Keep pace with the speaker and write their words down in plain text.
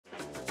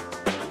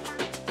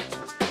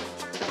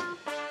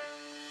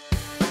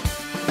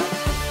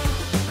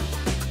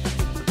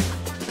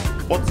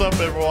What's up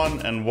everyone,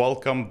 and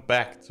welcome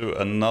back to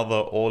another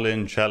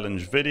all-in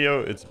challenge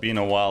video. It's been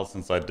a while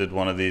since I did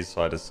one of these,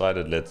 so I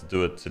decided let's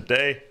do it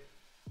today.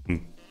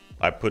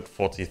 I put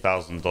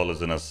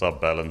 $40,000 in a sub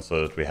balance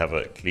so that we have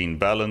a clean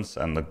balance,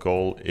 and the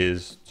goal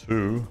is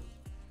to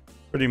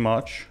pretty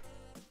much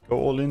go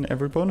all in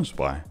every bonus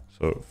buy.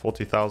 So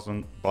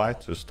 40,000 buy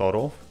to start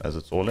off as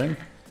it's all in.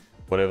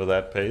 Whatever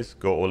that pays,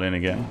 go all in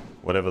again.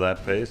 Whatever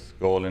that pays,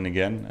 go all in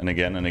again and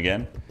again and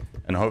again.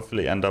 And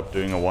hopefully end up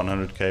doing a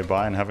 100k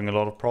buy and having a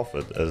lot of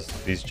profit, as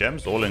these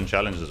gems all-in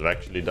challenges have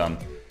actually done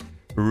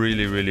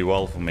really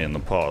well for me in the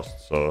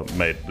past. So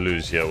mate,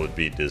 blues here would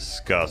be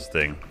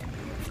disgusting.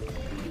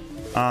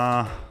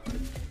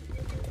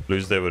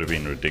 Blues there would have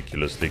been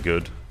ridiculously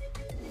good.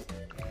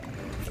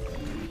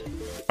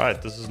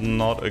 Alright, this is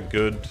not a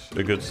good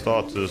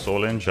start to this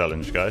all-in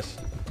challenge, guys.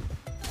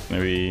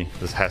 Maybe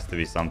this has to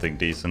be something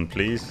decent,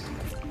 please.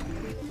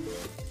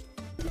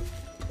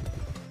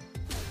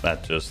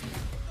 That just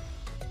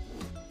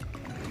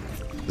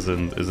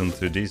isn't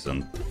too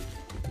decent.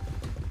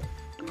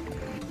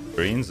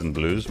 Greens and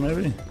blues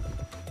maybe?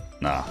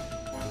 Nah.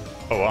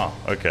 Oh wow,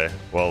 okay.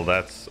 Well,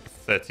 that's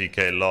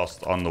 30k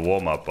lost on the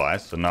warm-up buy.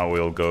 So now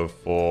we'll go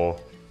for...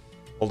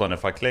 Hold on,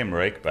 if I claim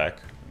rake back,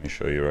 let me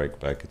show you rake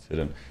back, it's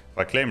hidden. If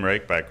I claim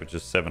rake back, which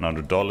is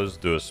 $700,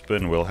 do a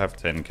spin, we'll have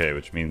 10k,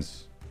 which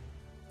means...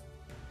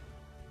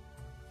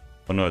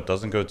 Oh no, it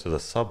doesn't go to the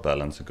sub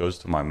balance, it goes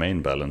to my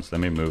main balance. Let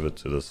me move it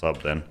to the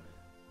sub then.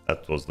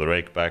 That was the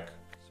rake back.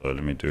 So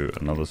let me do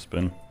another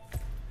spin.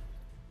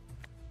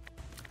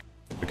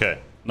 Okay,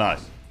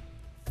 nice.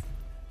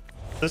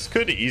 This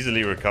could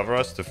easily recover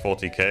us to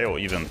 40k or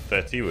even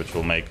 30, which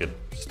will make it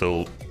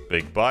still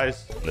big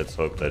buys. Let's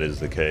hope that is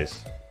the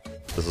case.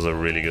 This is a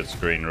really good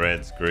screen.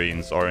 Reds,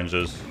 greens,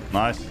 oranges.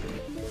 Nice.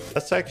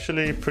 That's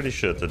actually pretty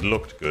shit. It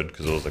looked good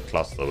because it was a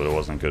cluster, but it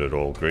wasn't good at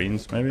all.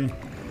 Greens, maybe?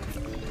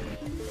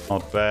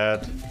 Not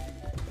bad.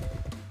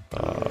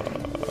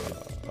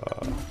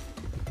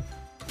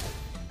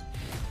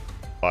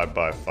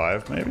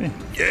 5x5 maybe?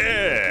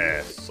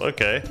 Yes!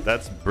 Okay,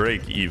 that's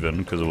break even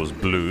because it was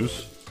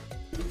blues.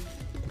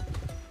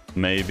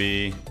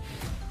 Maybe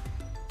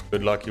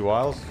good lucky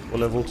wiles for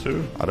level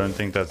 2. I don't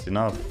think that's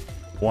enough.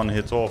 One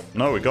hit off.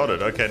 No, we got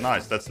it. Okay,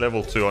 nice. That's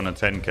level 2 on a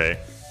 10k.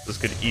 This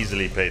could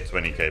easily pay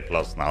 20k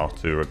plus now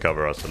to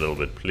recover us a little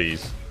bit,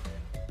 please.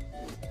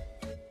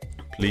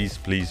 Please,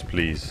 please,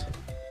 please.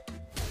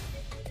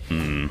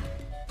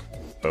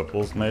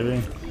 Purples maybe?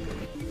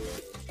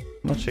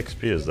 How much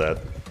XP is that?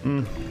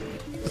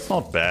 It's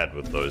not bad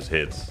with those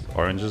hits.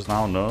 Oranges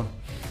now, no.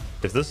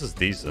 If this is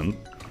decent,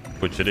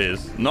 which it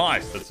is,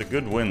 nice, that's a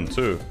good win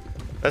too.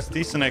 That's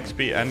decent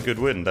XP and good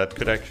win. That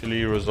could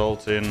actually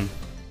result in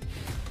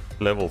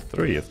level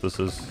 3 if this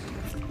is...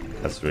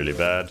 That's really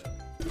bad.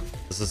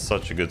 This is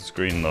such a good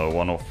screen though.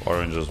 One off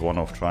oranges, one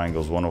off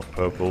triangles, one off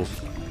purples.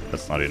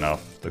 That's not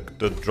enough.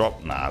 The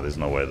drop, nah, there's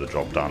no way the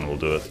drop down will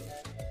do it.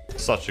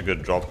 Such a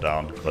good drop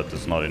down, but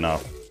it's not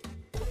enough.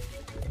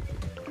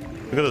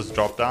 Look at this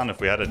drop down. If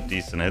we had a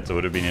decent hit, it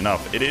would have been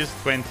enough. It is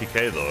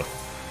 20k though,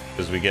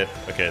 because we get...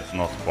 Okay, it's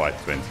not quite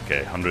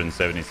 20k.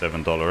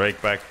 $177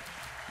 rake back.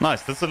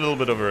 Nice. That's a little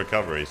bit of a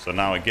recovery. So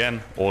now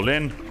again, all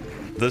in.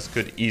 This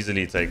could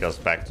easily take us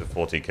back to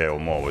 40k or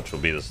more, which will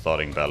be the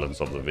starting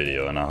balance of the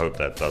video. And I hope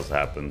that does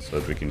happen so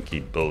that we can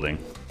keep building.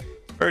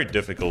 It's very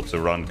difficult to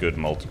run good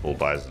multiple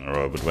buys in a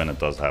row, but when it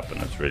does happen,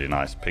 it's really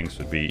nice. Pinks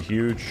would be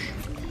huge.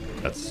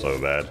 That's so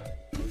bad.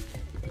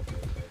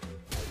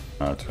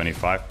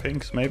 25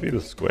 pinks maybe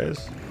with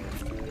squares.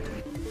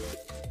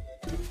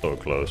 So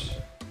close.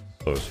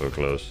 So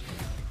close.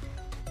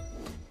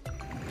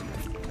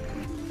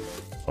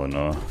 Oh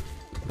no.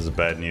 This is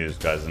bad news,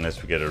 guys,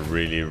 unless we get a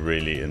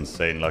really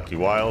insane lucky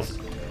wiles.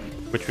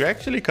 Which we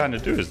actually kind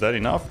of do. Is that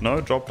enough? No?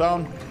 Drop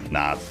down?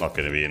 Nah, it's not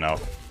going to be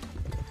enough.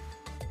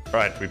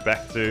 Right, we're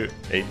back to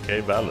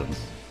 8k balance.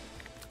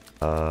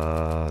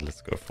 Let's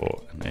go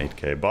for an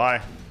 8k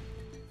buy.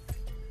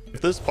 If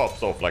this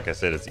pops off, like I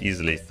said, it's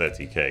easily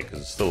 30k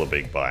because it's still a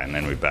big buy, and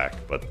then we're back,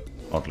 but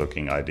not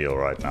looking ideal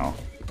right now.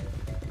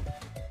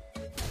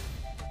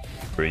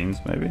 Greens,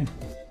 maybe?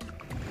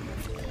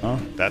 Oh,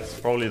 that's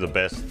probably the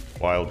best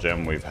wild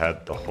gem we've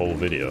had the whole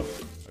video.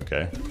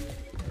 Okay.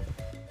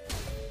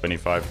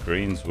 25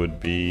 greens would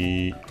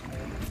be...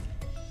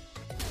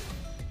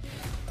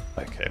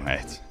 Okay,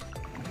 mate.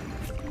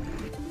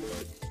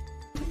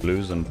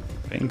 Blues and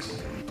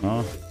pinks?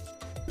 No.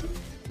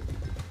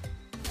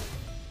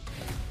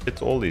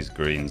 Hit all these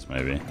greens,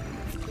 maybe.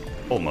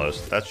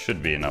 Almost. That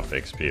should be enough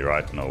XP,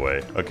 right? No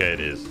way. Okay, it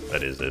is.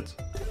 That is it.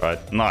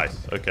 Right.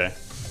 Nice. Okay.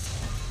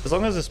 As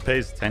long as this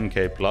pays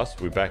 10k plus,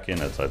 we're back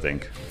in it, I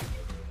think.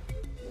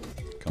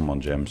 Come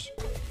on, gems.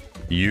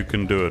 You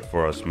can do it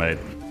for us, mate.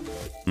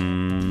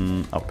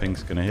 Are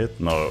pinks gonna hit?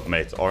 No,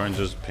 mate.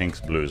 Oranges, pinks,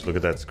 blues. Look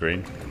at that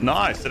screen.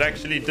 Nice. It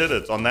actually did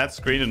it. On that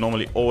screen, it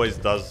normally always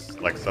does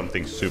like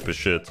something super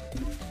shit.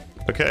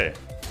 Okay.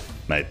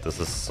 Mate, this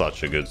is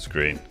such a good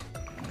screen.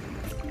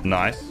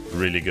 Nice,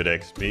 really good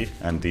XP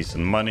and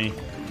decent money.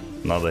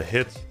 Another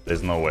hit.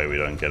 There's no way we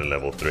don't get a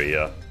level 3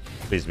 here.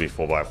 Please be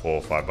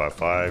 4x4,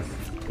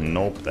 5x5.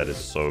 Nope, that is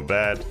so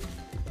bad.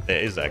 There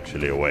is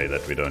actually a way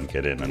that we don't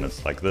get in, and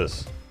it's like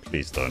this.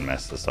 Please don't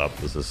mess this up.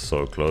 This is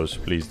so close.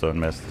 Please don't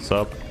mess this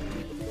up.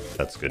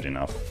 That's good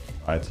enough.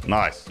 Right,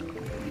 nice.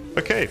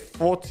 Okay,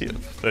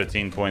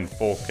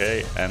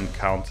 13.4k and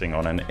counting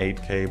on an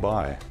 8k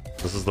buy.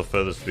 This is the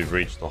furthest we've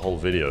reached the whole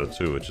video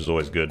too, which is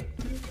always good.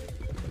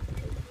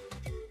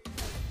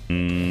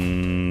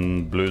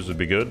 Blues would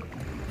be good.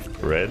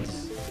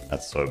 Reds,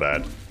 that's so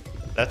bad.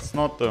 That's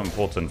not the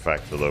important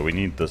factor though. We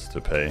need this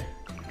to pay.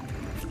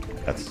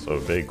 That's so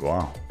big.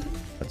 Wow.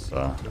 That's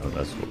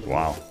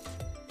wow.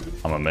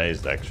 I'm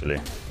amazed actually.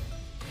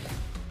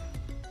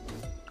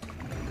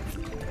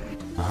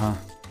 I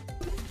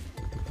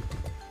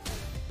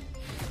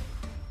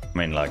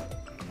mean, like,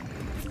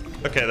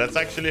 okay, that's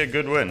actually a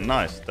good win.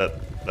 Nice. That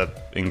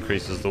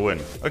increases the win.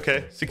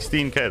 Okay,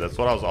 16k. That's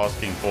what I was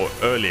asking for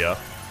earlier.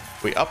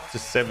 We up to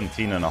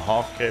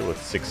 17.5k with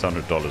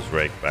 $600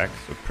 rake back.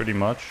 So pretty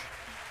much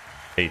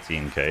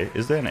 18k.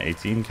 Is there an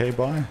 18k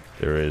buy?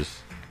 There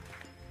is.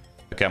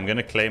 Okay, I'm going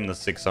to claim the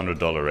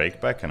 $600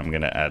 rake back and I'm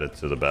going to add it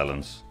to the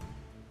balance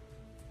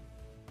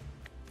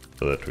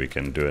so that we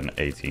can do an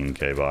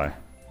 18k buy.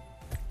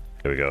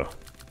 Here we go.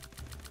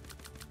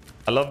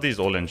 I love these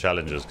all-in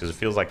challenges because it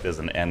feels like there's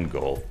an end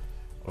goal.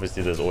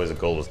 Obviously, there's always a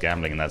goal with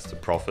gambling, and that's to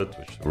profit,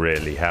 which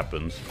rarely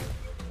happens.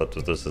 But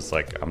with this, it's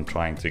like I'm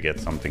trying to get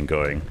something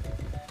going.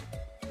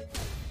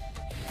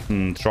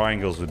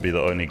 Triangles would be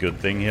the only good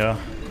thing here.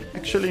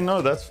 Actually,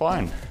 no, that's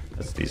fine.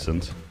 That's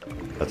decent.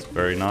 That's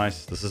very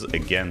nice. This is,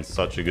 again,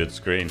 such a good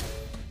screen.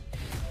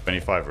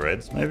 25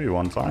 reds, maybe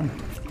one time.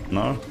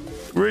 No?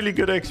 Really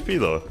good XP,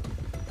 though.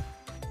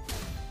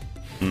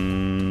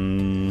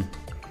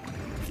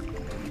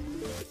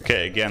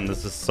 Okay, again,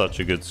 this is such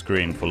a good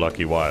screen for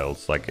Lucky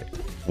Wilds. Like,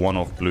 one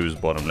off blues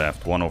bottom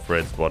left, one off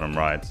reds bottom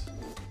right.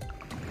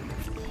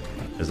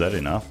 Is that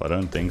enough? I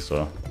don't think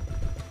so.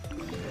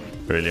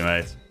 Really,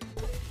 mate?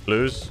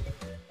 Blues?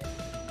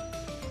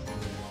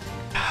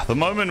 The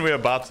moment we're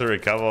about to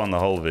recover on the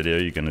whole video,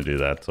 you're going to do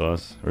that to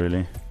us?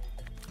 Really?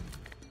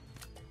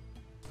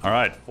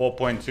 Alright,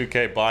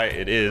 4.2k buy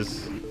it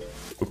is.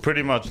 We're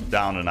pretty much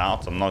down and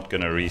out. I'm not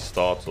going to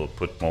restart or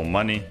put more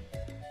money.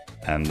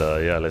 And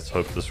yeah, let's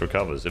hope this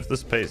recovers. If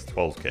this pays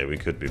 12k, we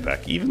could be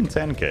back. Even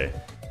 10k.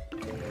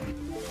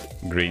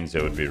 Greens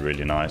here would be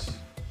really nice.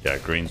 Yeah,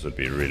 greens would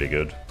be really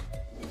good.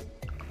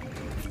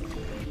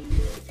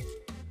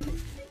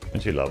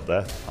 Don't you love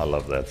that? I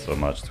love that so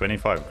much.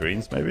 25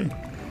 greens, maybe?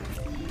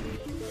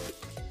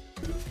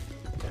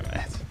 Damn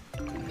it.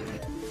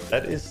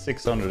 That is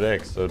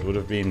 600x, so it would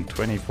have been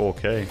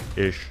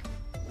 24k-ish.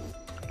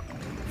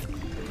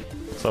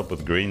 What's up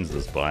with greens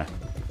this buy?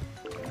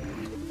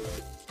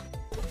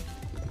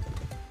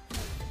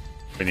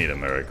 We need a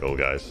miracle,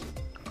 guys.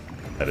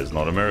 That is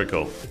not a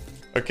miracle.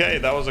 Okay,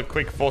 that was a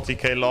quick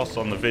 40k loss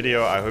on the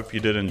video. I hope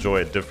you did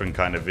enjoy a different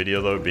kind of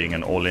video, though, being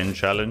an all-in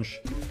challenge.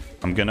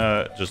 I'm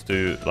gonna just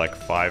do like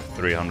 5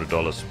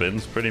 $300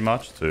 spins pretty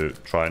much to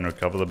try and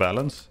recover the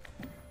balance.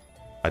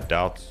 I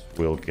doubt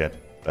we'll get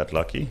that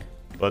lucky,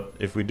 but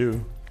if we do,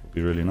 it'll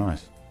be really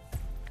nice.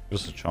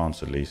 Just a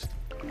chance at least.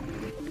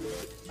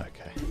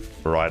 Okay,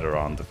 right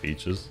around the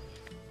features.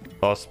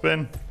 Last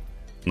spin.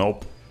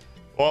 Nope.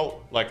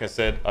 Well, like I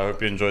said, I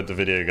hope you enjoyed the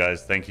video,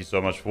 guys. Thank you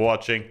so much for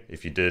watching.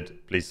 If you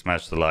did, please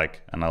smash the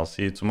like, and I'll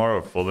see you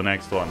tomorrow for the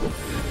next one.